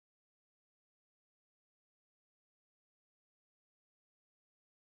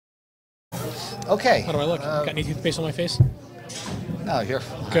Okay. How do I look? Got any toothpaste on my face? No, you're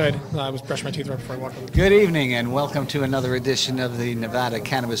good. I was brushing my teeth right before I walked in. Good evening and welcome to another edition of the Nevada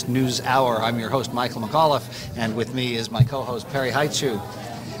Cannabis News Hour. I'm your host, Michael McAuliffe, and with me is my co-host, Perry Haichu.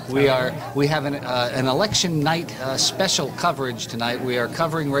 We have an election night special coverage tonight. We are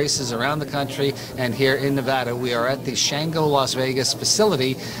covering races around the country and here in Nevada. We are at the Shango, Las Vegas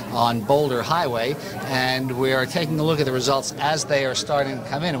facility on Boulder Highway, and we are taking a look at the results as they are starting to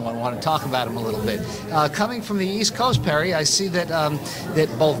come in, and we want to talk about them a little bit. Coming from the East Coast, Perry, I see that that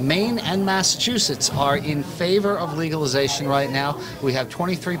both Maine and Massachusetts are in favor of legalization right now. We have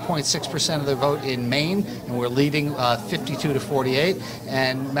 23.6% of the vote in Maine, and we're leading 52 to 48,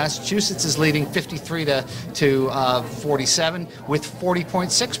 and Massachusetts is leading 53 to 47 with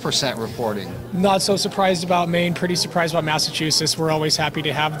 40.6% reporting. Not so surprised about Maine, pretty surprised about Massachusetts. We're always happy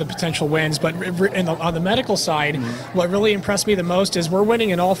to have the potential wins, but on the medical side, what really impressed me the most is we're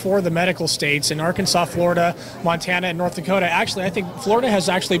winning in all four of the medical states, in Arkansas, Florida, Montana, and North Dakota. Actually, I think Florida has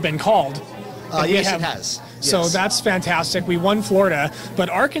actually been called. Yes, it has. So yes. That's fantastic. We won Florida, but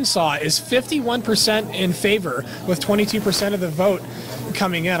Arkansas is 51% in favor with 22% of the vote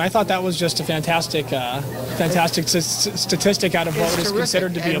coming in. I thought that was just a fantastic statistic out of what is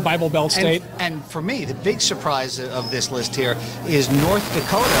considered to be a Bible Belt state. And for me, the big surprise of this list here is North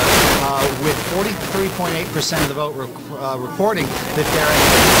Dakota with 43.8% of the vote reporting that they're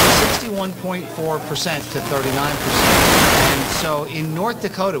at 61.4% to 39%. And so in North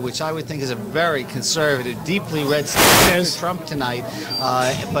Dakota, which I would think is a very conservative, deeply red state, Trump tonight,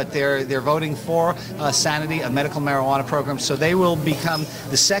 but they're voting for Sanity, a medical marijuana program, so they will become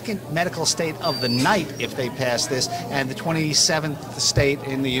the second medical state of the night if they pass this, and the 27th state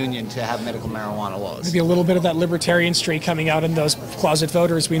in the union to have medical marijuana laws. Maybe a little bit of that libertarian streak coming out in those closet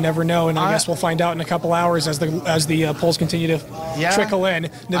voters. We never know, and I guess we'll find out in a couple hours as the polls continue to trickle in.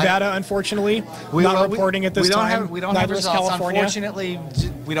 Nevada, unfortunately, not reporting at this time. We don't have results. California. Unfortunately,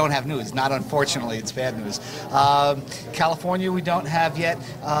 we don't have news. Not unfortunately, it's bad news. California, we don't have yet.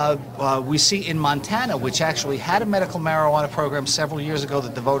 We see in Montana, which actually had a medical marijuana program several years ago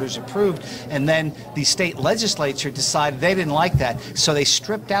that the voters approved, and then the state legislature decided they didn't like that, so they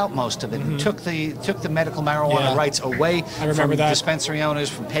stripped out most of it and took the medical marijuana rights away from dispensary owners,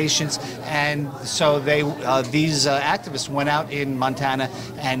 from patients, and so these activists went out in Montana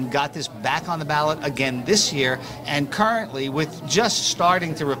and got this back on the ballot again this year, and currently, with just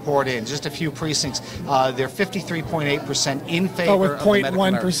starting to report in just a few precincts, they're 53.8% in favor with of the medical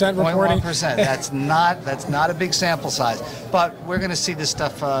 0.1% reporting. 0.1%. That's not a big sample size, but we're going to see this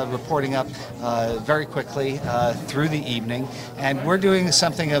stuff reporting up very quickly through the evening, and we're doing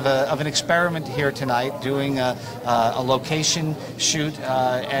something of an experiment here tonight, doing a location shoot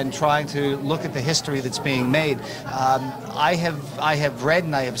and trying to look at the history that's being made. I have read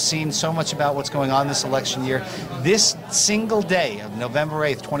and I have seen so much about what's going on this election year. This single day of November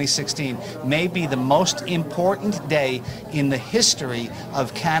 8th, 2016 may be the most important day in the history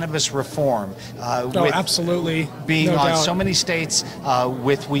of cannabis reform. Absolutely. Being on so many states,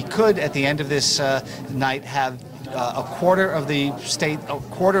 we could at the end of this night have a quarter of the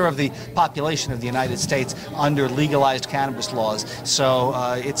population of the United States under legalized cannabis laws. So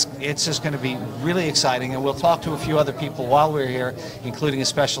it's just going to be really exciting, and we'll talk to a few other people while we're here, including a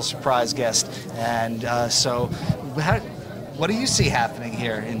special surprise guest. And what do you see happening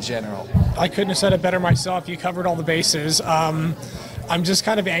here in general? I couldn't have said it better myself. You covered all the bases. I'm just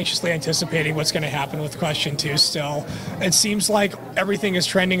kind of anxiously anticipating what's going to happen with question 2 still. It seems like everything is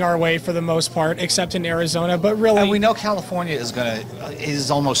trending our way for the most part, except in Arizona, but really... And we know California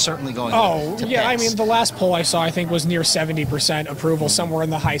is almost certainly going to yeah, pass. I mean, the last poll I saw, I think, was near 70% approval, somewhere in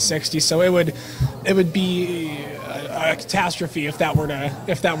the high 60s, so it would be a catastrophe if that were not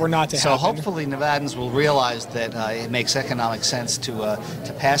to happen. So hopefully Nevadans will realize that it makes economic sense to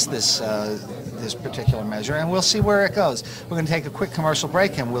pass this particular measure, and we'll see where it goes. We're going to take a quick commercial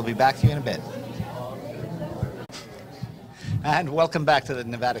break, and we'll be back to you in a bit. And welcome back to the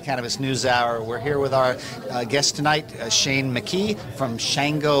Nevada Cannabis News Hour. We're here with our guest tonight, Shane McKee from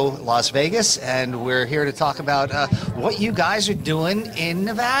Shango, Las Vegas, and we're here to talk about what you guys are doing in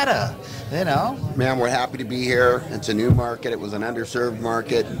Nevada. You know, man, we're happy to be here. It's a new market. It was an underserved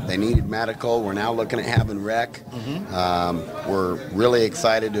market. They needed medical. We're now looking at having rec. We're really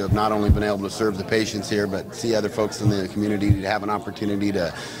excited to have not only been able to serve the patients here, but see other folks in the community to have an opportunity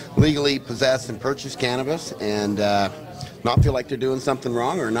to legally possess and purchase cannabis and not feel like they're doing something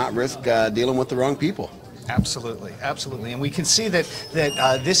wrong or not risk dealing with the wrong people. Absolutely, absolutely, and we can see that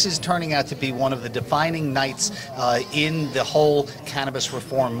this is turning out to be one of the defining nights in the whole cannabis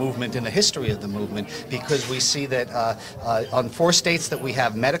reform movement, in the history of the movement, because we see that on 4 states that we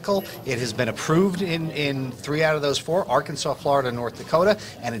have medical, it has been approved in 3 out of those 4: Arkansas, Florida, North Dakota,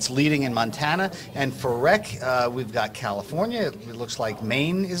 and it's leading in Montana. And for rec, we've got California. It looks like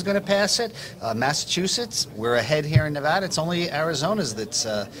Maine is going to pass it. Massachusetts, we're ahead here in Nevada. It's only Arizona's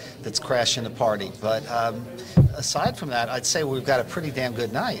that's crashing the party, but. Aside from that, I'd say we've got a pretty damn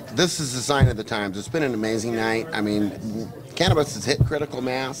good night. This is a sign of the times. It's been an amazing night. I mean, cannabis has hit critical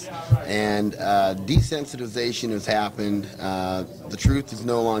mass, and desensitization has happened. The truth is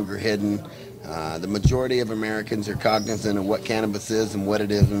no longer hidden. The majority of Americans are cognizant of what cannabis is and what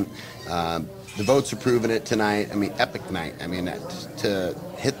it isn't. The votes are proving it tonight. I mean, epic night. I mean, to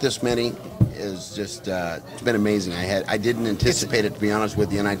hit this many is just, it's been amazing. I didn't anticipate it, to be honest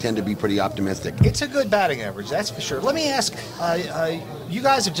with you, and I tend to be pretty optimistic. It's a good batting average, that's for sure. Let me ask, you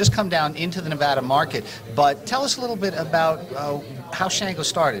guys have just come down into the Nevada market, but tell us a little bit about how Shango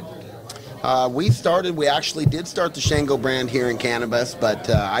started. We actually did start the Shango brand here in Cannabis, but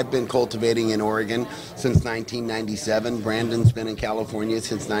I've been cultivating in Oregon since 1997. Brandon's been in California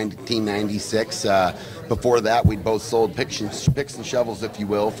since 1996. Before that, we'd both sold picks and shovels, if you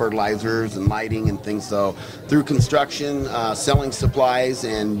will, fertilizers and lighting and things. So through construction, selling supplies,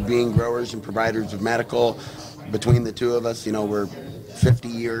 and being growers and providers of medical, between the two of us, you know, we're 50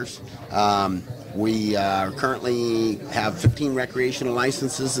 years. We currently have 15 recreational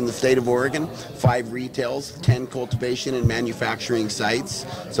licenses in the state of Oregon, 5 retails, 10 cultivation and manufacturing sites.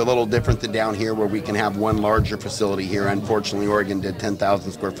 It's a little different than down here where we can have one larger facility here. Unfortunately, Oregon did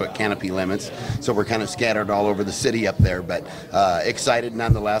 10,000 square foot canopy limits, so we're kind of scattered all over the city up there, but excited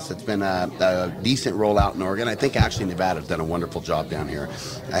nonetheless. It's been a decent rollout in Oregon. I think actually Nevada's done a wonderful job down here.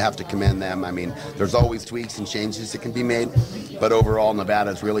 I have to commend them. I mean, there's always tweaks and changes that can be made, but overall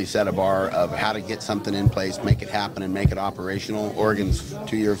Nevada's really set a bar of how to get something in place, make it happen, and make it operational. Oregon's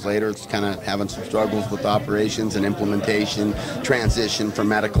 2 years later, it's kind of having some struggles with operations and implementation, transition from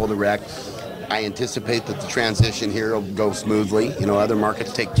medical to rec. I anticipate that the transition here will go smoothly. You know, other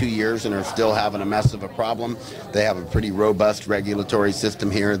markets take 2 years and are still having a mess of a problem. They have a pretty robust regulatory system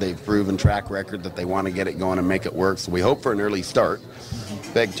here. They've proven track record that they want to get it going and make it work. So we hope for an early start,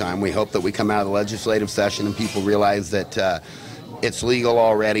 big time. We hope that we come out of the legislative session and people realize that it's legal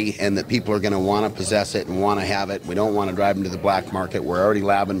already and that people are going to want to possess it and want to have it. We don't want to drive them to the black market. We're already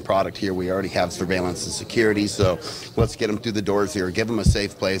labbing product here. We already have surveillance and security. So let's get them through the doors here, give them a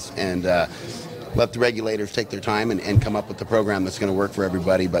safe place, and let the regulators take their time and come up with the program that's going to work for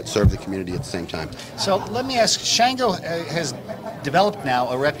everybody but serve the community at the same time. So let me ask, Shango has developed now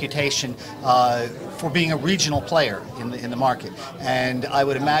a reputation for being a regional player in the market, and I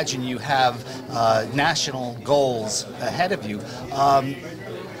would imagine you have national goals ahead of you.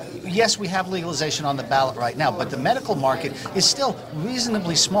 Yes, we have legalization on the ballot right now, but the medical market is still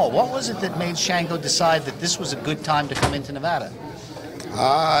reasonably small. What was it that made Shango decide that this was a good time to come into Nevada?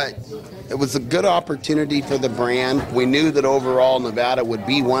 It was a good opportunity for the brand. We knew that overall Nevada would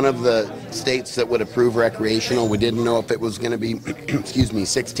be one of the states that would approve recreational. We didn't know if it was going to be, excuse me,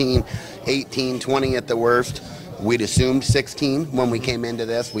 16, 18, 20 at the worst. We'd assumed 16 when we came into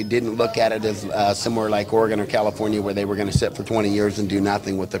this. We didn't look at it as somewhere like Oregon or California where they were going to sit for 20 years and do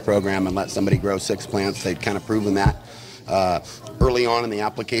nothing with the program and let somebody grow 6 plants. They'd kind of proven that early on in the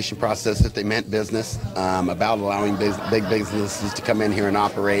application process that they meant business, about allowing big businesses to come in here and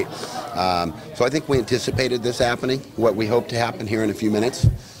operate. So I think we anticipated this happening, what we hope to happen here in a few minutes.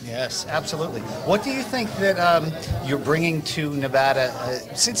 Yes, absolutely. What do you think that you're bringing to Nevada?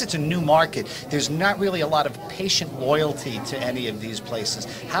 Since it's a new market, there's not really a lot of patient loyalty to any of these places.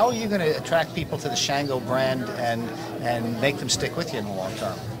 How are you going to attract people to the Shango brand and make them stick with you in the long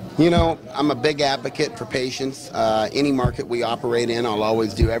term? You know, I'm a big advocate for patients. Any market we operate in, I'll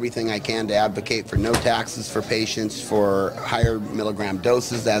always do everything I can to advocate for no taxes for patients, for higher milligram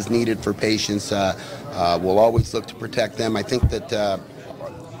doses as needed for patients. We'll always look to protect them. I think that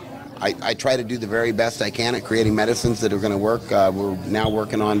I try to do the very best I can at creating medicines that are going to work. We're now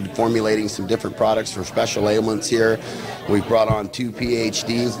working on formulating some different products for special ailments here. We've brought on 2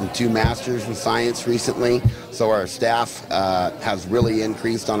 PhDs and 2 masters in science recently, so our staff has really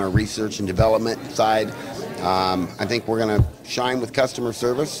increased on our research and development side. I think we're going to shine with customer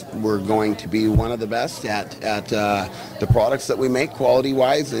service. We're going to be one of the best at the products that we make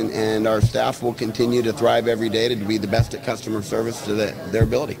quality-wise, and our staff will continue to thrive every day to be the best at customer service to their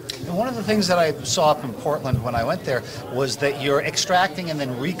ability. And one of the things that I saw up in Portland when I went there was that you're extracting and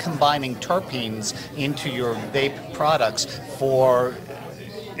then recombining terpenes into your vape products for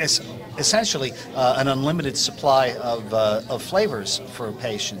essentially an unlimited supply of flavors for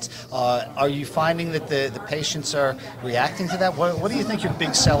patients. Are you finding that the patients are reacting to that? What do you think your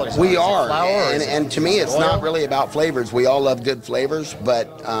big sellers are? We are, Flour, and to me, it's not really about flavors. We all love good flavors, but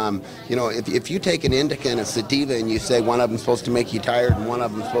you know, if you take an indica and a sativa and you say one of them's supposed to make you tired and one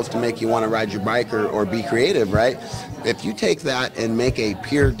of them's supposed to make you want to ride your bike or be creative, right? If you take that and make a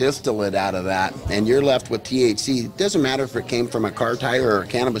pure distillate out of that, and you're left with THC, it doesn't matter if it came from a car tire or a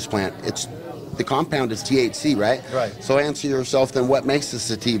cannabis plant. The compound is THC, right? Right. So answer yourself, then what makes the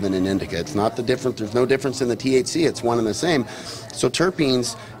sativa and an indica? It's not the difference. There's no difference in the THC. It's one and the same. So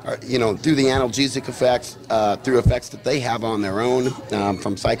terpenes are, you know, through the analgesic effects, through effects that they have on their own,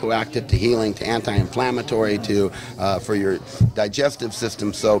 from psychoactive to healing to anti-inflammatory to for your digestive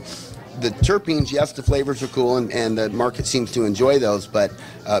system. So the terpenes, yes, the flavors are cool, and the market seems to enjoy those, but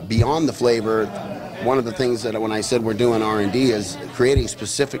beyond the flavor, one of the things that when I said we're doing R&D is creating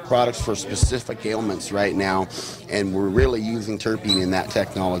specific products for specific ailments right now, and we're really using terpene in that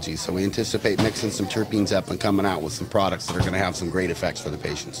technology. So we anticipate mixing some terpenes up and coming out with some products that are going to have some great effects for the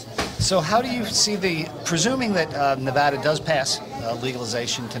patients. So how do you see presuming that Nevada does pass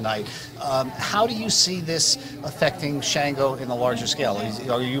legalization tonight, how do you see this affecting Shango in the larger scale?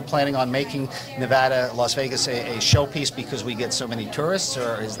 Are you planning on making Nevada, Las Vegas a showpiece because we get so many tourists,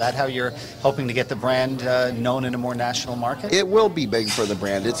 or is that how you're hoping to get the brand known in a more national market? It will be big for the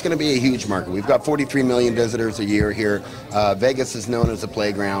brand. It's going to be a huge market. We've got 43 million visitors a year here. Vegas is known as a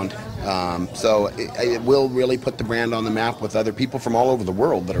playground. So it will really put the brand on the map with other people from all over the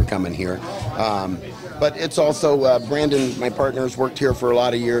world that are coming here. But it's also, Brandon, my partner, has worked here for a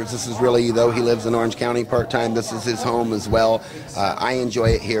lot of years. This is really, though he lives in Orange County part-time, this is his home as well. I enjoy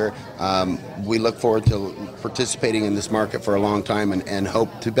it here. We look forward to participating in this market for a long time and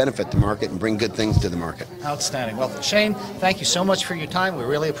hope to benefit the market and bring good things to the market. Outstanding. Well, Shane, thank you so much for your time. We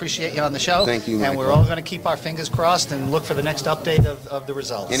really appreciate you on the show. Thank you, Michael. And we're all going to keep our fingers crossed and look for the next update of the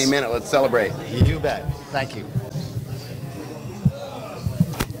results. Any minute, let's celebrate. You bet. Thank you.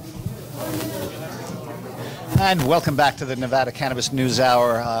 And welcome back to the Nevada Cannabis News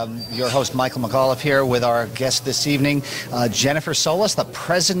Hour. Your host, Michael McAuliffe, here with our guest this evening, Jennifer Solis, the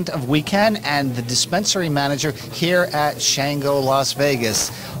president of WeCan and the dispensary manager here at Shango, Las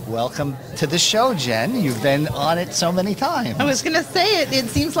Vegas. Welcome to the show, Jen. You've been on it so many times. I was going to say it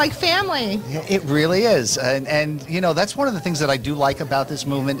seems like family. It really is. And, you know, that's one of the things that I do like about this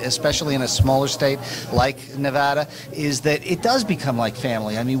movement, especially in a smaller state like Nevada, is that it does become like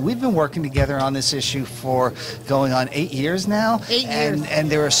family. I mean, we've been working together on this issue for going on 8 years now. 8 years.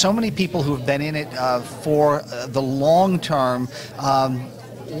 And there are so many people who have been in it for the long term.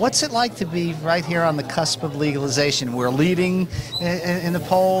 What's it like to be right here on the cusp of legalization? We're leading in the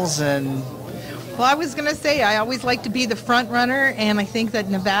polls, and well, I was going to say I always like to be the front runner, and I think that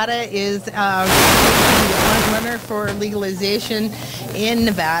Nevada is the front runner for legalization in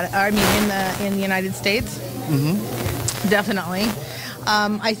Nevada. I mean, in the United States. Mm-hmm. Definitely.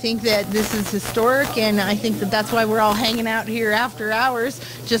 I think that this is historic, and I think that that's why we're all hanging out here after hours,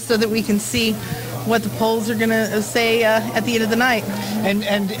 just so that we can see what the polls are going to say at the end of the night. And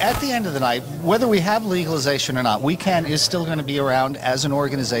at the end of the night, whether we have legalization or not, WeCan is still going to be around as an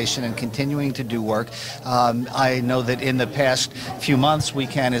organization and continuing to do work. I know that in the past few months,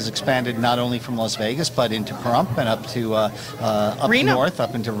 WeCan has expanded not only from Las Vegas, but into Pahrump and up to up north,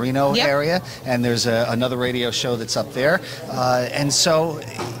 up into Reno area. And there's another radio show that's up there. And so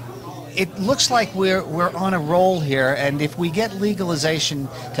it looks like we're on a roll here, and if we get legalization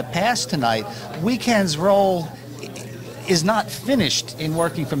to pass tonight, WeCan's role is not finished in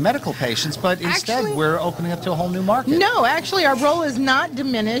working for medical patients, but instead we're opening up to a whole new market. No, actually our role is not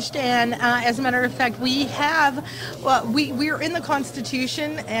diminished, and as a matter of fact, we have, we're in the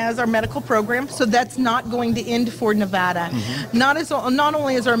Constitution as our medical program, so that's not going to end for Nevada. Mm-hmm. Not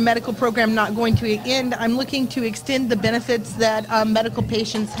only is our medical program not going to end, I'm looking to extend the benefits that medical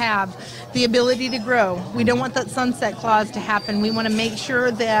patients have, the ability to grow. We don't want that sunset clause to happen. We want to make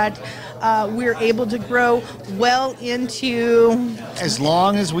sure that we're able to grow well into... As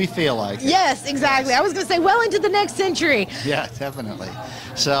long as we feel like it. Yes, exactly. I was going to say well into the next century. Yeah, definitely.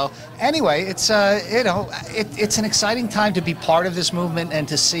 So anyway, it's you know, it's an exciting time to be part of this movement and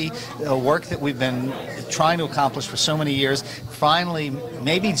to see work that we've been trying to accomplish for so many years finally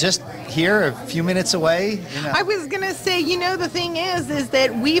maybe just here, a few minutes away. You know. I was going to say, the thing is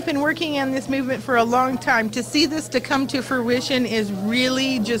that we've been working on this movement for a long time. To see this to come to fruition is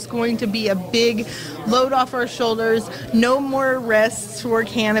really just going to be a big load off our shoulders. No more arrests for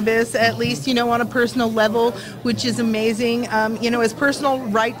cannabis, at least, on a personal level, which is amazing. As personal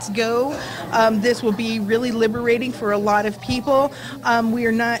rights go, this will be really liberating for a lot of people. We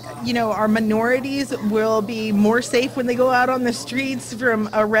are not, our minorities will be more safe when they go out on the streets from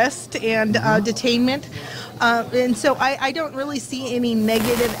arrest and detainment. And so I don't really see any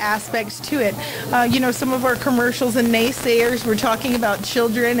negative aspects to it. Some of our commercials and naysayers were talking about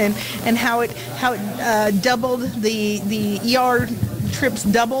children and how it doubled the ER trips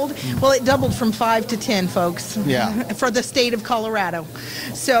doubled. Well, it doubled from 5 to 10, folks. Yeah. For the state of Colorado.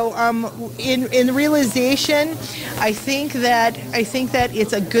 So in realization, I think that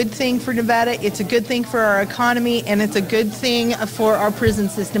it's a good thing for Nevada. It's a good thing for our economy, and it's a good thing for our prison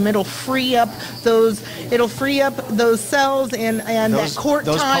system. It'll free up those cells and that court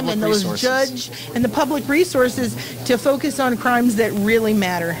time and those judge and the public resources to focus on crimes that really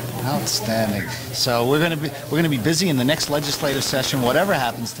matter. Outstanding. So we're going to be busy in the next legislative session. Whatever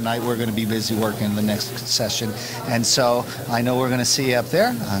happens tonight, we're going to be busy working in the next session. And so I know we're going to see you up there.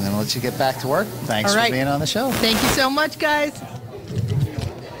 I'm going to let you get back to work. Thanks for being on the show. Thank you so much, guys.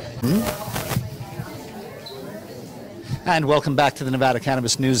 And welcome back to the Nevada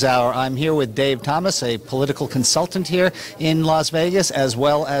Cannabis News Hour. I'm here with Dave Thomas, a political consultant here in Las Vegas, as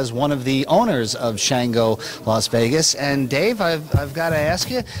well as one of the owners of Shango, Las Vegas. And Dave, I've got to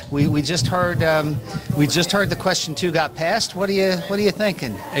ask you, we just heard the question 2 got passed. What are you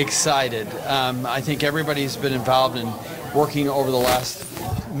thinking? Excited. I think everybody's been involved in working over the last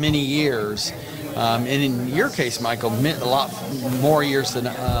many years. And in your case, Michael, a lot more years than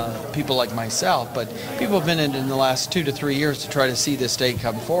people like myself, but people have been in the last 2 to 3 years to try to see the state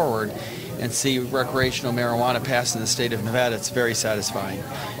come forward and see recreational marijuana pass in the state of Nevada. It's very satisfying.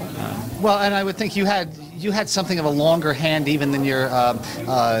 Well, and I would think you had something of a longer hand even than your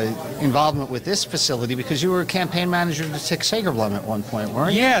involvement with this facility, because you were a campaign manager to Tick Sagerblum at one point,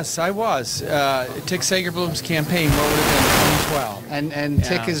 weren't you? Yes, I was. Tick Sagerblum's campaign, what would have been 2012. And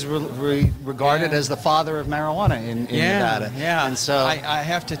Tick is regarded as the father of marijuana in Nevada. Yeah, and so I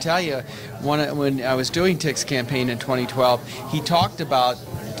have to tell you, when I was doing Tick's campaign in 2012, he talked about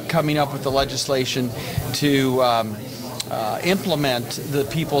coming up with the legislation to implement the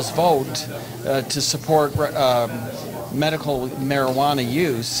people's vote to support medical marijuana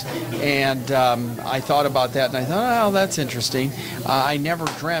use, and I thought about that, and I thought, oh, that's interesting. I never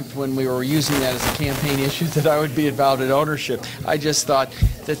dreamt when we were using that as a campaign issue that I would be involved in ownership. I just thought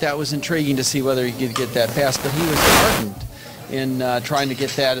that was intriguing to see whether he could get that passed, but he was ardent in trying to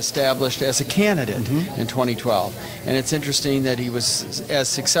get that established as a candidate in 2012. And it's interesting that he was as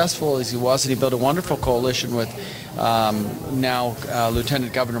successful as he was, and he built a wonderful coalition with now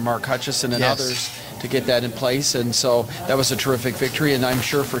Lieutenant Governor Mark Hutchison and others to get that in place, and so that was a terrific victory. And I'm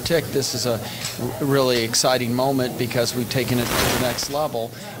sure for Tick this is a really exciting moment, because we've taken it to the next level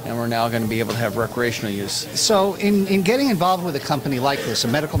and we're now going to be able to have recreational use. So in getting involved with a company like this, a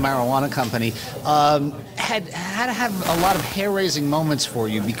medical marijuana company, had to have a lot of hair-raising moments for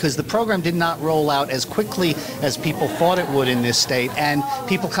you, because the program did not roll out as quickly as people thought it would in this state, and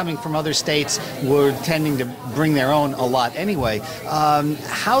people coming from other states were tending to bring their own a lot anyway.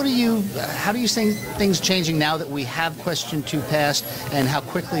 How do you see things changing now that we have Question 2 passed, and how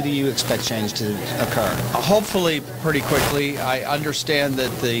quickly do you expect change to occur? Hopefully pretty quickly. I understand that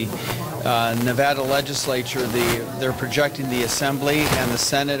the Nevada legislature, they're projecting the Assembly and the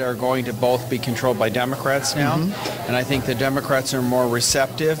Senate are going to both be controlled by Democrats now, and I think the Democrats are more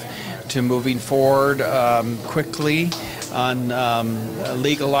receptive to moving forward quickly on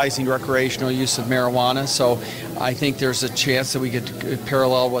legalizing recreational use of marijuana. So I think there's a chance that we could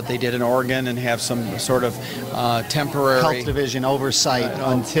parallel what they did in Oregon and have some sort of temporary health division oversight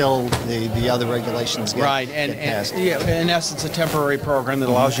until the other regulations get passed. Yeah, in essence, a temporary program that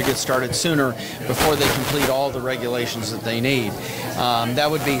allows you to get started sooner before they complete all the regulations that they need. That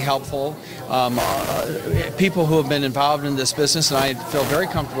would be helpful. People who have been involved in this business, and I feel very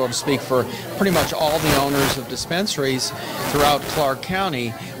comfortable to speak for pretty much all the owners of dispensaries throughout Clark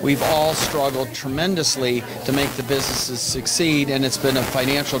County, we've all struggled tremendously to make the businesses succeed, and it's been a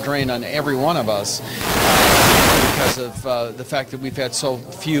financial drain on every one of us because of the fact that we've had so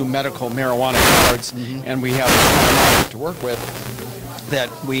few medical marijuana cards, and we have a market to work with, that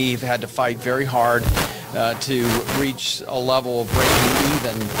we've had to fight very hard to reach a level of breaking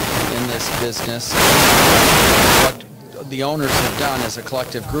even in this business. What the owners have done as a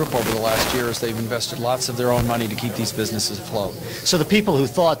collective group over the last year is they've invested lots of their own money to keep these businesses afloat. So the people who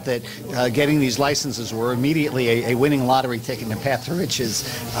thought that getting these licenses were immediately a winning lottery ticket and a path to riches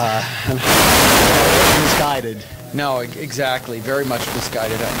misguided. No, exactly. Very much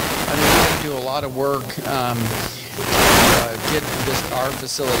misguided. I mean, we had to do a lot of work to get our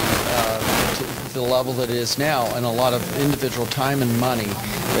facility to the level that it is now, and a lot of individual time and money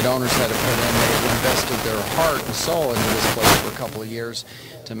that owners had to put in. They had invested their heart and soul into this place for a couple of years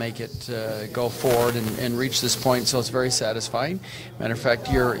to make it go forward and reach this point. So it's very satisfying. Matter of fact,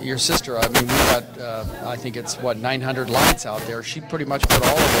 your sister, I mean, we got, I think it's, 900 lights out there. She pretty much put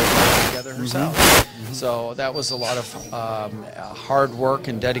all of those lights together herself. So that was a lot of hard work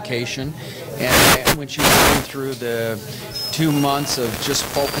and dedication. And when she was going through the 2 months of just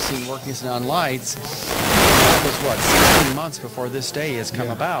focusing, working on lights, that was 16 months before this day has come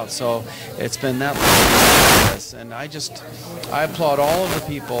about. So it's been that long. And I applaud all of the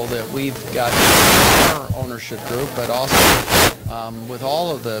people that we've got in our ownership group, but also with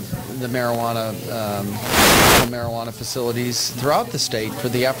all of the marijuana facilities throughout the state for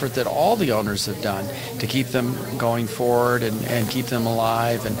the effort that all the owners have done to keep them going forward and keep them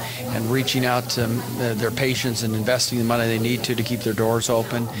alive and reaching out to their patients and investing the money they need to keep their doors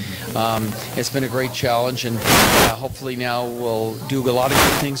open. It's been a great challenge, and hopefully now we'll do a lot of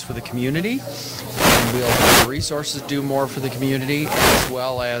good things for the community. And we'll have the resources to do more for the community, as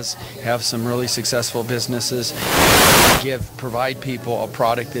well as have some really successful businesses provide people a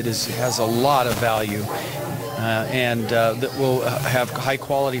product that has a lot of value and that will have high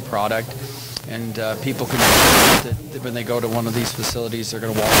quality product. And people can that when they go to one of these facilities, they're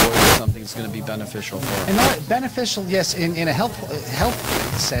going to walk away with something that's going to be beneficial for them. And beneficial, yes, in a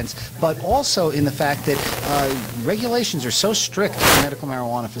health sense, but also in the fact that regulations are so strict in medical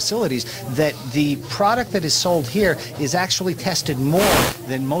marijuana facilities that the product that is sold here is actually tested more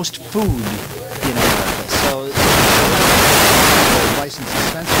than most food in America. So the licensed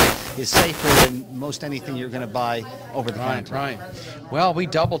dispensary is safer than most anything you're going to buy over the counter. Right. Well, we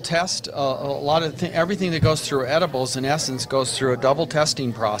double test a lot of everything that goes through edibles. In essence, goes through a double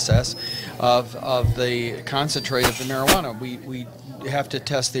testing process of the concentrate of the marijuana. We have to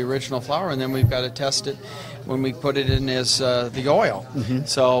test the original flower, and then we've got to test it when we put it in as the oil.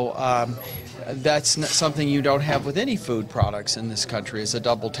 So. That's not something you don't have with any food products in this country, is a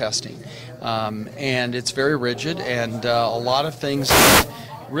double testing. And it's very rigid, and a lot of things that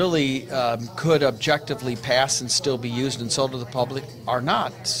really could objectively pass and still be used and sold to the public are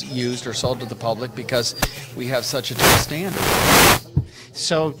not used or sold to the public because we have such a tough standard.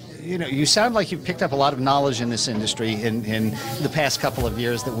 So, you sound like you've picked up a lot of knowledge in this industry in the past couple of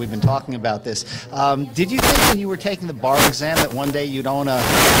years that we've been talking about this. Did you think when you were taking the bar exam that one day you'd own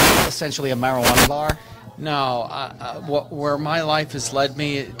essentially a marijuana bar? No. Where my life has led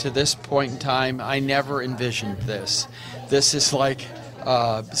me to this point in time, I never envisioned this. This is like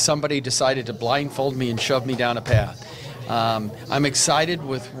somebody decided to blindfold me and shove me down a path. I'm excited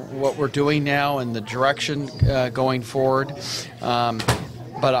with what we're doing now and the direction going forward.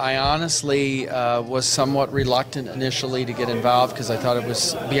 But I honestly was somewhat reluctant initially to get involved because I thought it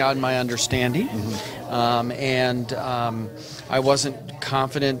was beyond my understanding. And I wasn't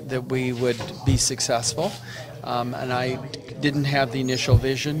confident that we would be successful. And I didn't have the initial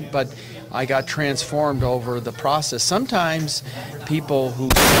vision, but I got transformed over the process. Sometimes people who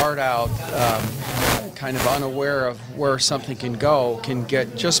start out kind of unaware of where something can go can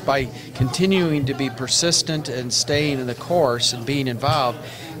get, just by continuing to be persistent and staying in the course and being involved,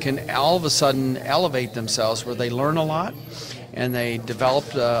 can all of a sudden elevate themselves where they learn a lot and they develop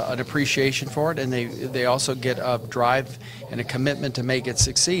an appreciation for it, and they also get a drive and a commitment to make it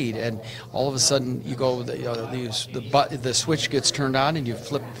succeed. And all of a sudden, you go, the switch gets turned on, and you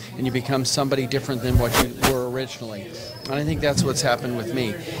flip, and you become somebody different than what you were originally. And I think that's what's happened with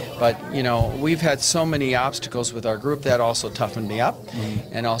me. But we've had so many obstacles with our group that also toughened me up,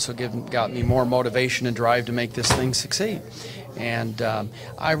 and also got me more motivation and drive to make this thing succeed. And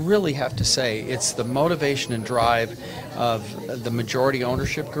I really have to say, it's the motivation and drive of the majority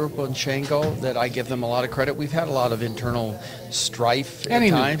ownership group in Shango that I give them a lot of credit. We've had a lot of internal strife at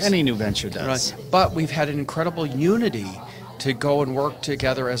times. Any new venture does. Right. But we've had an incredible unity to go and work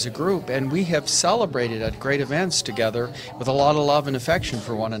together as a group. And we have celebrated at great events together with a lot of love and affection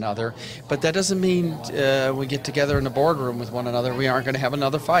for one another. But that doesn't mean we get together in a boardroom with one another, we aren't going to have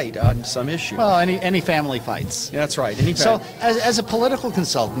another fight on some issue. Well, any family fights. That's right. So, as a political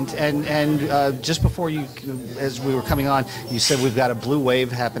consultant, and just before you, as we were coming on, you said we've got a blue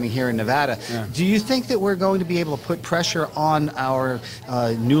wave happening here in Nevada. Yeah. Do you think that we're going to be able to put pressure on our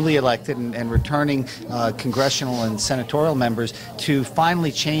newly elected and returning congressional and senatorial members to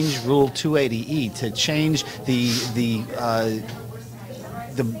finally change Rule 280E, to change the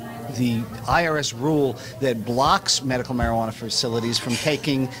IRS rule that blocks medical marijuana facilities from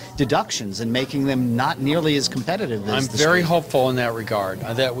taking deductions and making them not nearly as competitive as I'm very hopeful in that regard,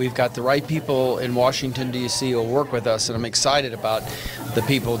 that we've got the right people in Washington, D.C. who will work with us, and I'm excited about the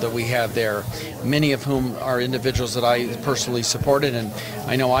people that we have there, many of whom are individuals that I personally supported, and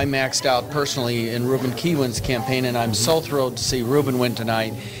I know I maxed out personally in Ruben Keywan's campaign, and I'm so thrilled to see Ruben win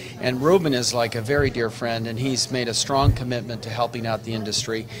tonight. And Ruben is like a very dear friend, and he's made a strong commitment to helping out the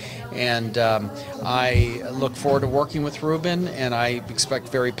industry. And I look forward to working with Ruben, and I expect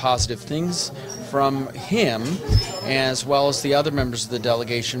very positive things from him, as well as the other members of the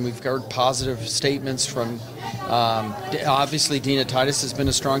delegation. We've heard positive statements from, obviously, Dina Titus has been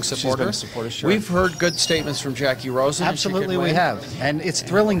a strong supporter. She's been a supporter, sure. We've heard good statements from Jackie Rosen. Absolutely, we have. And it's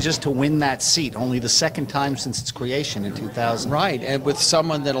thrilling just to win that seat, only the second time since its creation in 2000. Right, and with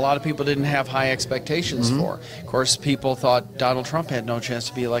someone that a lot of people didn't have high expectations for. Of course, people thought Donald Trump had no chance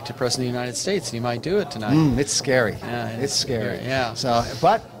to be elected president of the United States, and he might do it tonight. It's scary. Yeah, it's scary. Yeah. So,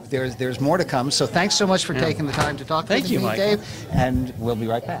 but there's more to come. So thanks so much for taking the time to talk Thank with you, me, Michael. Dave. And we'll be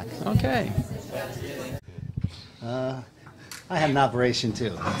right back. Okay. I had an operation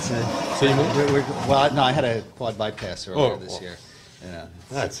too. So you moved? Well, no, I had a quad bypass earlier this year. Yeah.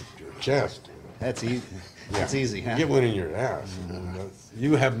 That's your chest. That's easy. That's easy, huh? Get one in your ass.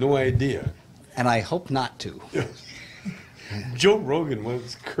 You have no idea. And I hope not to. Joe Rogan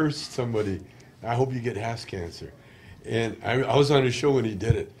once cursed somebody, I hope you get ass cancer. And I was on a show when he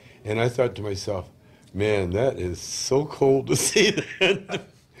did it. And I thought to myself, man, that is so cold to see that.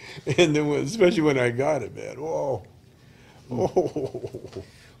 And then, especially when I got it, man, whoa.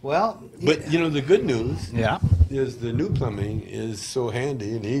 Well, but you know, the good news is the new plumbing is so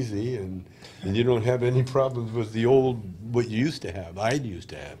handy and easy, and you don't have any problems with the old, what you used to have, I used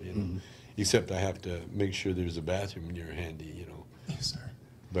to have, you know. Except I have to make sure there's a bathroom near handy, you know. Yes, sir.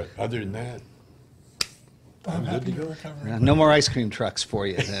 But other than that, I'm happy to recover. no more ice cream trucks for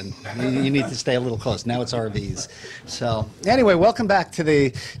you then. You need to stay a little close. Now it's RVs. So anyway, welcome back to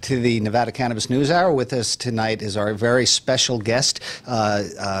the Nevada Cannabis News Hour. With us tonight is our very special guest,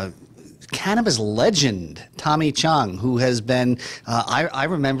 cannabis legend Tommy Chong, who has been, I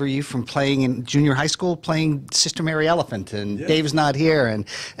remember you from playing in junior high school, playing Sister Mary Elephant, and Dave's not here,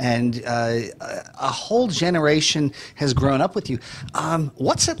 and a whole generation has grown up with you.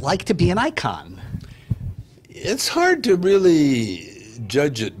 What's it like to be an icon? it's hard to really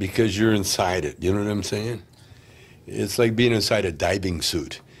judge it because you're inside it. You know what I'm saying? It's like being inside a diving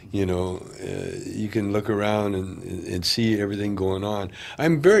suit. You know, you can look around and see everything going on.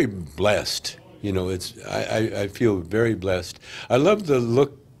 I'm very blessed. You know, I feel very blessed. I love the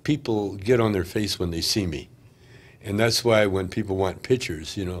look people get on their face when they see me. And that's why when people want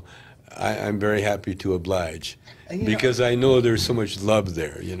pictures, you know, I'm very happy to oblige. Because I know there's so much love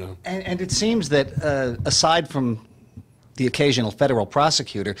there, you know. And it seems that aside from the occasional federal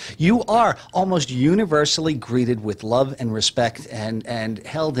prosecutor, you are almost universally greeted with love and respect and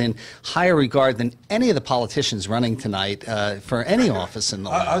held in higher regard than any of the politicians running tonight for any office in the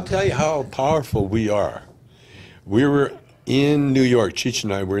land. I'll tell you how powerful we are. We were in New York, Cheech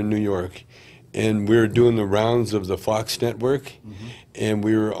and I were in New York, and we were doing the rounds of the Fox network, and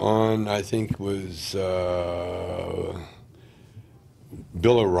we were on, I think it was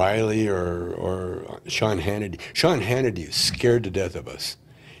Bill O'Reilly or Sean Hannity. Sean Hannity is scared to death of us.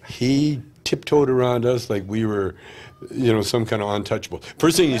 He tiptoed around us like we were, you know, some kind of untouchable.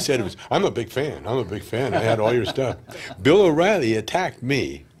 First thing he said was, I'm a big fan. I'm a big fan. I had all your stuff. Bill O'Reilly attacked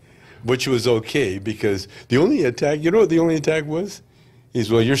me, which was okay because the only attack, you know what the only attack was? He's,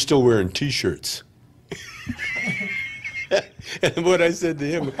 well, you're still wearing T-shirts. And what I said to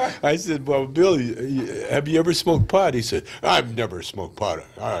him, I said, well, Bill, have you ever smoked pot? He said, I've never smoked pot.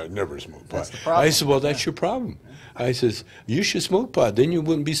 I've never smoked pot. That's the problem. I said, well, that's your problem. I says, you should smoke pot. Then you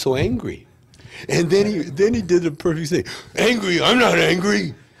wouldn't be so angry. And then he did the perfect thing. Angry? I'm not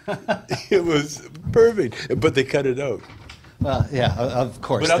angry. It was perfect. But they cut it out. Well, yeah, of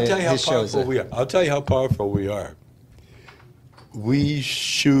course. But I'll tell you how powerful we are. I'll tell you how powerful we are. We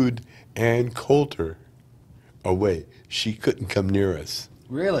shooed Ann Coulter away. She couldn't come near us.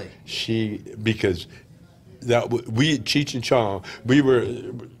 Really? Because Cheech and Chong,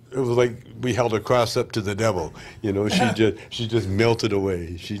 it was like we held a cross up to the devil. You know, she just melted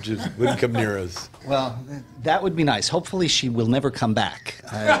away. She just wouldn't come near us. Well, that would be nice. Hopefully she will never come back.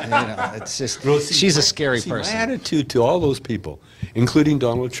 It's just, she's a scary person. My attitude to all those people, including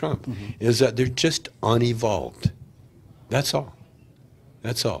Donald Trump, is that they're just unevolved. That's all.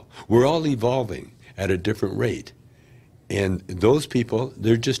 That's all. We're all evolving at a different rate. And those people,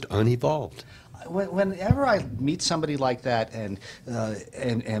 they're just unevolved. Whenever I meet somebody like that and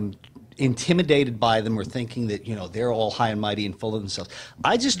intimidated by them or thinking that, you know, they're all high and mighty and full of themselves,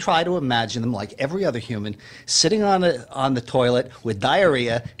 I just try to imagine them like every other human sitting on the toilet with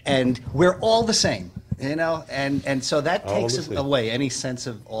diarrhea, and we're all the same. You know, and so that takes away any sense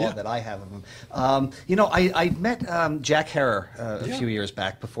of awe that I have of him. You know, I met Jack Herer a few years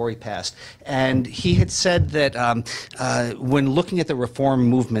back before he passed, and he had said that when looking at the reform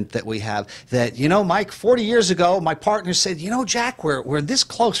movement that we have, that, you know, Mike, 40 years ago, my partner said, you know, Jack, we're this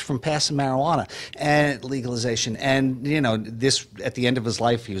close from passing marijuana and legalization, and, you know, this at the end of his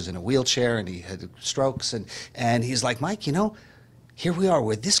life, he was in a wheelchair and he had strokes, and he's like, Mike, you know, here we are,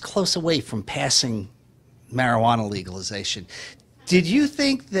 we're this close away from passing marijuana legalization. Did you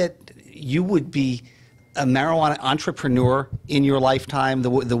think that you would be a marijuana entrepreneur in your lifetime, the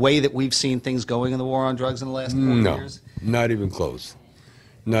way that we've seen things going in the war on drugs in the last 4 years? No, not even close.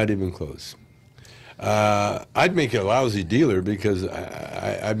 Not even close. I'd make a lousy dealer because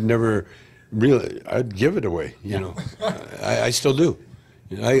I've never really, I'd give it away, you know. I still do.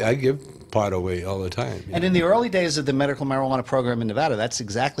 I give pot away all the time. And in the early days of the medical marijuana program in Nevada, that's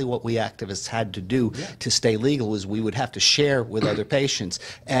exactly what we activists had to do to stay legal, was we would have to share with other patients.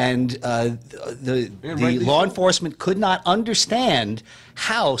 And the law enforcement could not understand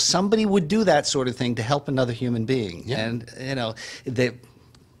how somebody would do that sort of thing to help another human being. Yeah. And, you know, they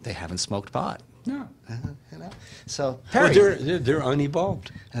haven't smoked pot. No. You know? So, Perry. Well, they're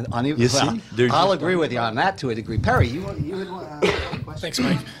unevolved. You see? I'll agree with you on that to a degree. Perry, you had a question? Thanks,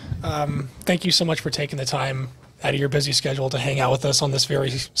 Mike. Thank you so much for taking the time out of your busy schedule to hang out with us on this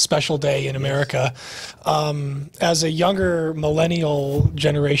very special day in America. As a younger millennial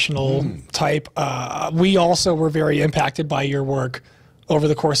generational type, we also were very impacted by your work over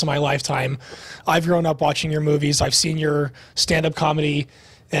the course of my lifetime. I've grown up watching your movies. I've seen your stand-up comedy,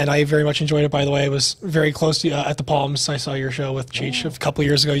 and I very much enjoyed it, by the way. I was very close to at the Palms. I saw your show with Cheech a couple of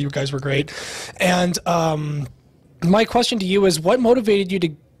years ago. You guys were great. And my question to you is, what motivated you to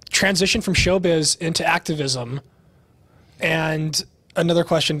transition from showbiz into activism? And another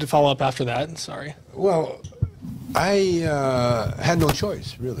question to follow up after that. Sorry. Well, I had no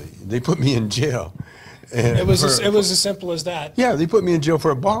choice, really. They put me in jail. And it was as simple as that. Yeah, they put me in jail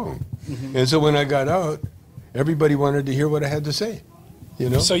for a bong. And so when I got out, everybody wanted to hear what I had to say. You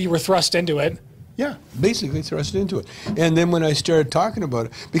know? So you were thrust into it. Yeah, basically thrust into it. And then when I started talking about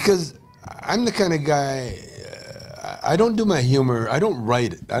it, because I'm the kind of guy, I don't do my humor, I don't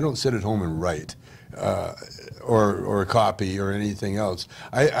write it. I don't sit at home and write or copy or anything else.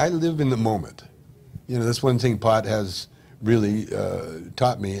 I live in the moment. You know, that's one thing pot has really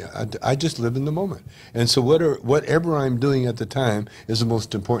taught me. I just live in the moment. And so whatever I'm doing at the time is the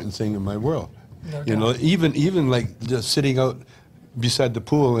most important thing in my world. No you know, even like just sitting out beside the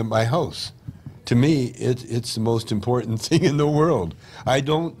pool in my house, to me, it's the most important thing in the world. I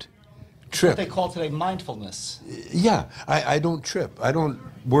don't trip. What they call today mindfulness. Yeah, I don't trip. I don't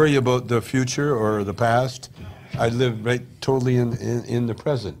worry about the future or the past. I live right totally in the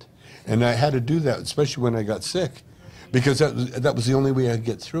present. And I had to do that, especially when I got sick, because that was the only way I'd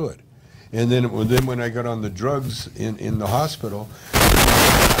get through it. And then when I got on the drugs in the hospital,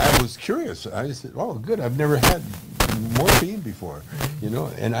 I was curious. I said, oh, good, I've never had morphine before, you know,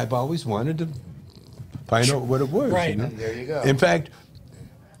 and I've always wanted to find out what it was. Right, you know? And there you go. In fact,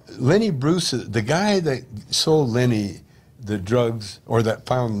 Lenny Bruce, the guy that sold Lenny the drugs, or that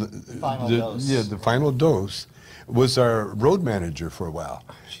found the final dose, was our road manager for a while.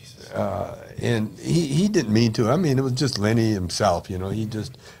 And he didn't mean to. I mean, it was just Lenny himself, you know. He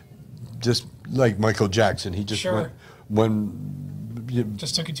just like Michael Jackson. He just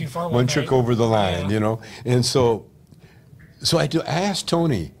just took it too far. One trick over the line, you know. And so I asked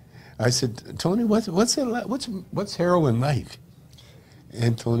Tony. I said, Tony, what's heroin like?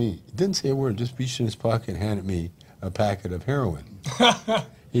 And Tony didn't say a word. Just reached in his pocket and handed me a packet of heroin.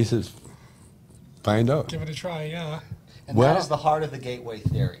 He says, find out. Give it a try, yeah. And that is the heart of the gateway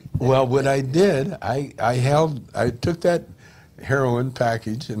theory. Well, what I did, I took that heroin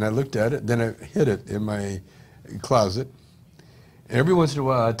package and I looked at it, then I hid it in my closet. Every once in a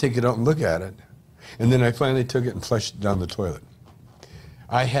while, I'd take it out and look at it. And then I finally took it and flushed it down the toilet.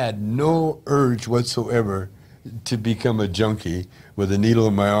 I had no urge whatsoever to become a junkie with a needle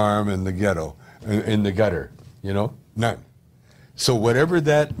in my arm in the ghetto, in the gutter, you know, none. So whatever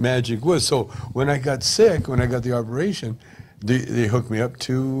that magic was, so when I got sick, when I got the operation, they hooked me up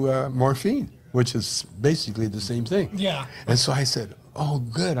to morphine, which is basically the same thing. Yeah. And so I said, oh,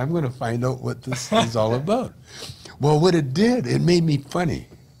 good, I'm going to find out what this is all about. Well, what it did, it made me funny.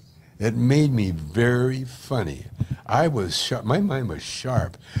 It made me very funny. I was sharp. My mind was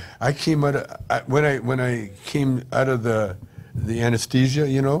sharp. I came out of, when I came out of the anesthesia,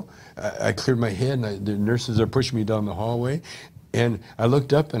 you know, I cleared my head, and the nurses are pushing me down the hallway, and I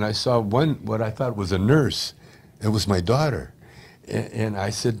looked up and I saw what I thought was a nurse. It was my daughter, and I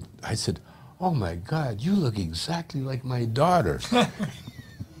said, oh my God, you look exactly like my daughter.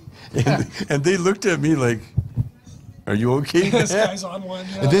 and they looked at me like, are you okay? This guy's on one.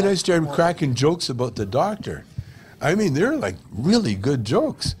 And then I started cracking jokes about the doctor. I mean, they're like really good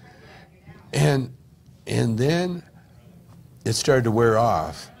jokes. And then it started to wear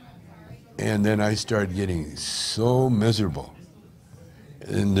off. And then I started getting so miserable.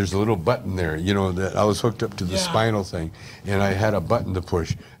 And there's a little button there, you know, that I was hooked up to the spinal thing, and I had a button to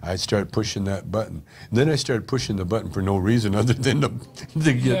push. I started pushing that button. And then I started pushing the button for no reason other than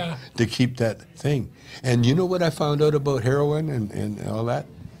to keep that thing. And you know what I found out about heroin and all that?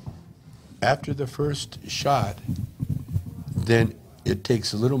 After the first shot, then it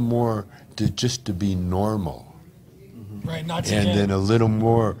takes a little more just to be normal. Right, not to and get... then a little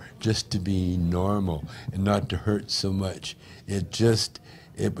more just to be normal and not to hurt so much.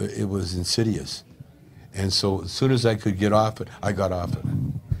 It was insidious. And so as soon as I could get off it, I got off it.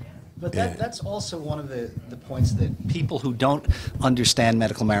 But that's also one of the points that people who don't understand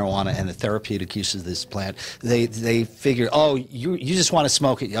medical marijuana and the therapeutic uses of this plant, they figure, oh, you just want to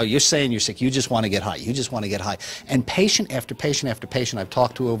smoke it. Oh, you're saying you're sick. You just want to get high. You just want to get high. And patient after patient after patient I've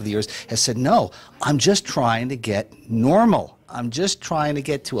talked to over the years has said, no, I'm just trying to get normal. I'm just trying to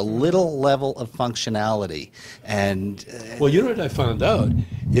get to a little level of functionality. And well, you know what I found out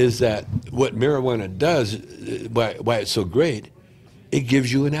is that what marijuana does, why it's so great, it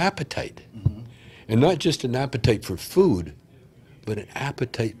gives you an appetite. Mm-hmm. And not just an appetite for food, but an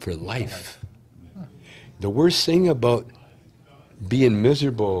appetite for life. Huh. The worst thing about being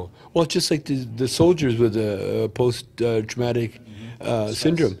miserable, well, just like the soldiers with a post-traumatic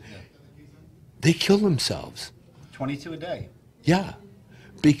syndrome, they kill themselves. 22 a day. Yeah,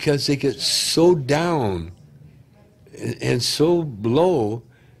 because they get so down and so low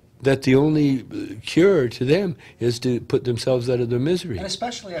that the only cure to them is to put themselves out of their misery. And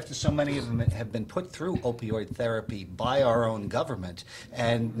especially after so many of them have been put through opioid therapy by our own government.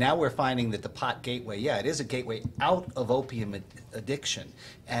 And now we're finding that the pot gateway, it is a gateway out of opium addiction.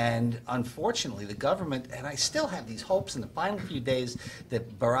 And unfortunately, the government, and I still have these hopes in the final few days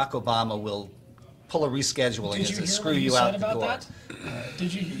that Barack Obama will pull a rescheduling and screw you out the door.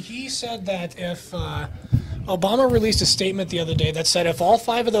 He said that if Obama released a statement the other day that said if all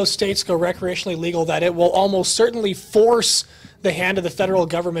 5 of those states go recreationally legal, that it will almost certainly force the hand of the federal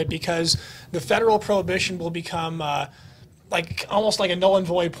government, because the federal prohibition will become almost like a null and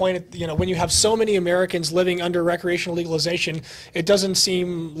void point. You know, when you have so many Americans living under recreational legalization, it doesn't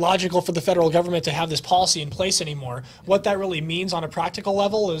seem logical for the federal government to have this policy in place anymore. What that really means on a practical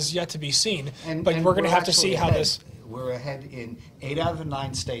level is yet to be seen. But we're going to have to see how this... We're ahead in 8 out of the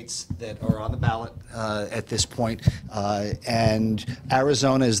 9 states that are on the ballot at this point, and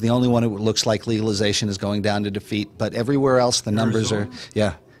Arizona is the only one who looks like legalization is going down to defeat. But everywhere else, the numbers are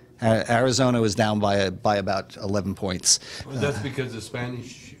Arizona was down by about 11 points. Well, that's because the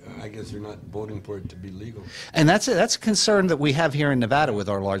Spanish, I guess, they're not voting for it to be legal. And that's a concern that we have here in Nevada with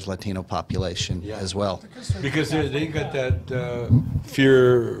our large Latino population as well. Because they got that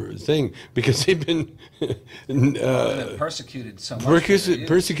fear thing, because they've been persecuted so much.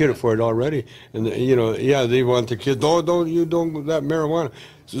 Persecuted for it already, and they want the kids. Don't that marijuana.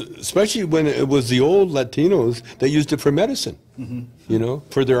 Especially when it was the old Latinos that used it for medicine,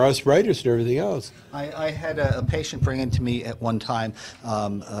 for their arthritis and everything else. I had a patient bring into me at one time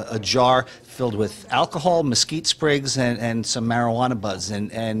a jar filled with alcohol, mesquite sprigs, and some marijuana buds.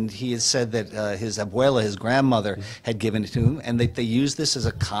 And he had said that his abuela, his grandmother, had given it to him, and they used this as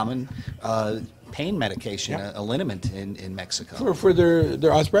a common pain medication, a liniment in Mexico. For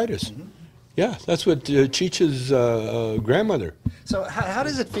their arthritis. Yeah, that's what Chicha's grandmother. So how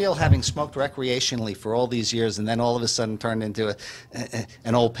does it feel having smoked recreationally for all these years and then all of a sudden turned into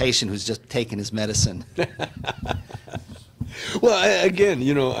an old patient who's just taking his medicine? Well, again,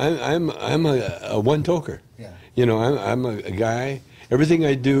 I'm a one-toker. Yeah. I'm a guy, everything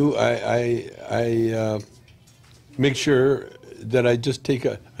I do, I make sure that I just take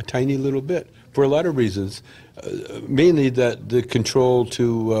a tiny little bit for a lot of reasons, mainly that the control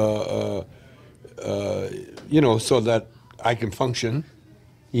to, so that I can function,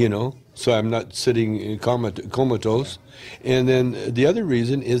 so I'm not sitting in comatose. And then the other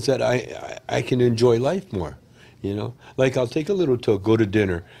reason is that I can enjoy life more, Like I'll take a little toke, go to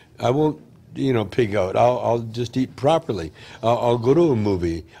dinner. I won't, pig out. I'll just eat properly. I'll go to a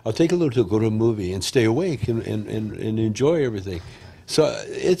movie. I'll take a little toke, go to a movie and stay awake and enjoy everything. So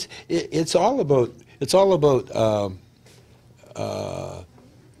it's all about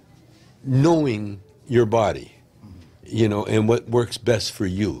knowing your body, and what works best for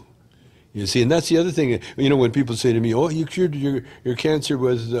you. You see, and that's the other thing. When people say to me, "Oh, you cured your cancer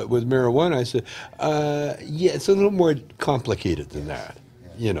with marijuana," I said, "Yeah, it's a little more complicated than that."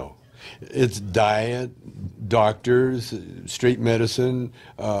 It's diet, doctors, straight medicine,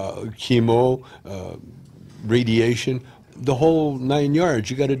 chemo, radiation, the whole 9 yards.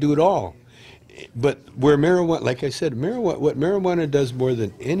 You got to do it all. But where marijuana, like I said, what marijuana does more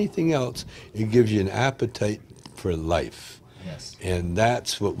than anything else, it gives you an appetite for life. Yes. And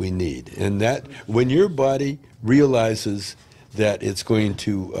that's what we need. And that when your body realizes that it's going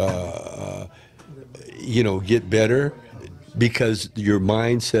to, get better, because your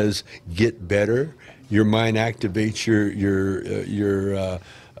mind says get better, your mind activates your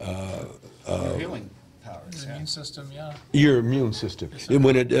healing powers. Immune system, yeah. Your immune system. And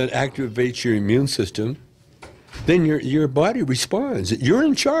when it activates your immune system, then your body responds. You're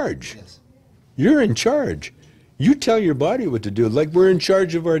in charge. Yes. You're in charge. You tell your body what to do. Like we're in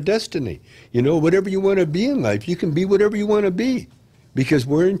charge of our destiny. Whatever you want to be in life, you can be whatever you want to be, because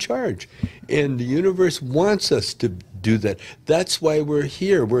we're in charge. And the universe wants us to do that. That's why we're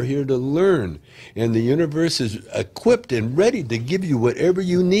here. We're here to learn. And the universe is equipped and ready to give you whatever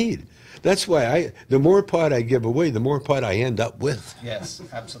you need. That's why the more pot I give away, the more pot I end up with. Yes,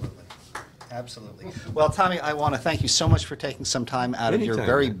 absolutely. Absolutely. Well, Tommy, I want to thank you so much for taking some time out of your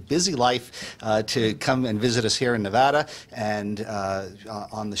very busy life to come and visit us here in Nevada and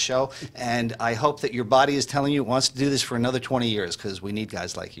on the show. And I hope that your body is telling you it wants to do this for another 20 years, because we need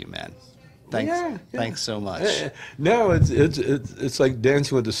guys like you, man. Thanks. Yeah. Thanks so much. Now it's like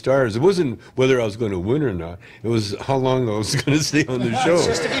Dancing with the Stars. It wasn't whether I was going to win or not. It was how long I was going to stay on the show. It's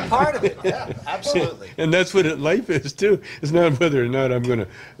just to be part of it. Yeah, absolutely. And that's what life is too. It's not whether or not I'm going to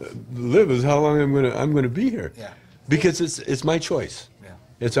live. It's how long I'm going to be here. Yeah. Because it's my choice. Yeah.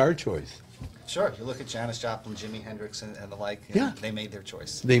 It's our choice. Sure. You look at Janis Joplin, Jimi Hendrix, and the like. And Yeah. They made their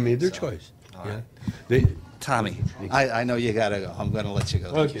choice. They made their choice. All Yeah. right. Tommy, I know you got to go. I'm going to let you go.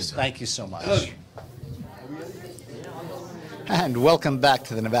 Okay. Thank you so much. Okay. And welcome back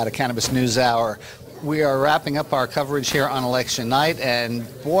to the Nevada Cannabis News Hour. We are wrapping up our coverage here on election night, and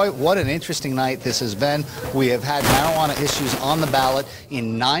boy, what an interesting night this has been. We have had marijuana issues on the ballot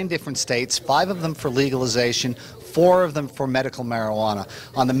in 9 different states, 5 of them for legalization, 4 of them for medical marijuana.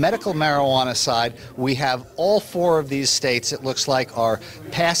 On the medical marijuana side, we have all 4 of these states, it looks like, are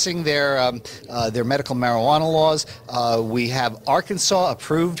passing their medical marijuana laws. We have Arkansas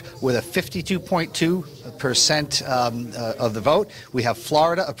approved with a 52.2% of the vote. We have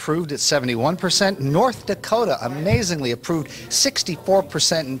Florida approved at 71%. North Dakota, amazingly, approved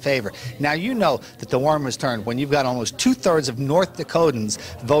 64% in favor. Now, you know that the worm has turned when you've got almost 2/3 of North Dakotans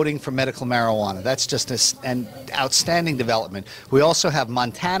voting for medical marijuana. That's just an outstanding development. We also have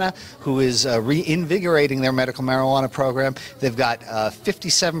Montana, who is reinvigorating their medical marijuana program. They've got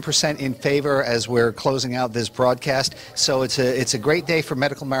 57% in favor as we're closing out this broadcast. So it's a great day for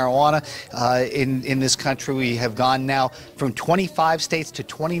medical marijuana in this country. We have gone now from 25 states to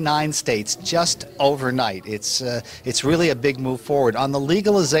 29 states just overnight. It's really a big move forward. On the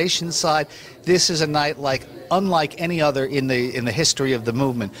legalization side, this is a night unlike any other in the history of the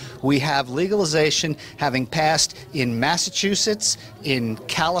movement. We have legalization having passed in Massachusetts, in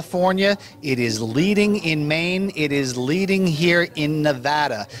California. It is leading in Maine. It is leading here in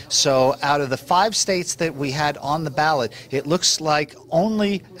Nevada. So out of the 5 states that we had on the ballot, it looks like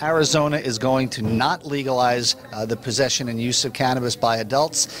only Arizona is going to not legalize the possession and use of cannabis by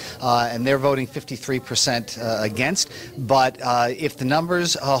adults, and they're voting 53% against. But if the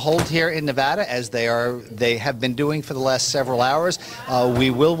numbers hold here in Nevada, as they have been doing for the last several hours, we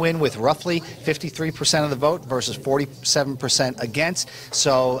will win with roughly 53% of the vote versus 47% against.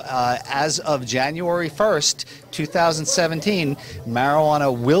 So as of January 1st, 2017,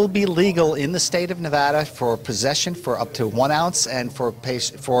 marijuana will be legal in the state of Nevada for possession for up to 1 ounce, and for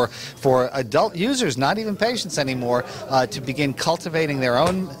adult users users, not even patients anymore, to begin cultivating their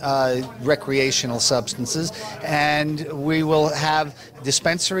own recreational substances, and we will have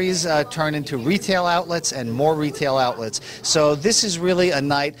dispensaries turn into retail outlets and more retail outlets. So this is really a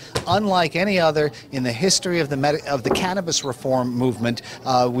night unlike any other in the history of the cannabis reform movement.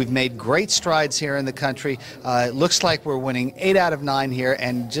 We've made great strides here in the country. It looks like we're winning 8 out of 9 here,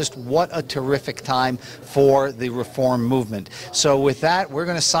 and just what a terrific time for the reform movement. So with that, we're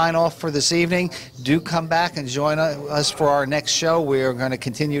going to sign off for this evening. Do come back and join us for our next show. We are going to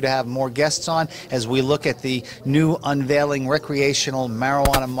continue to have more guests on as we look at the new unveiling recreational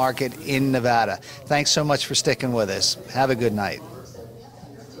marijuana market in Nevada. Thanks so much for sticking with us. Have a good night.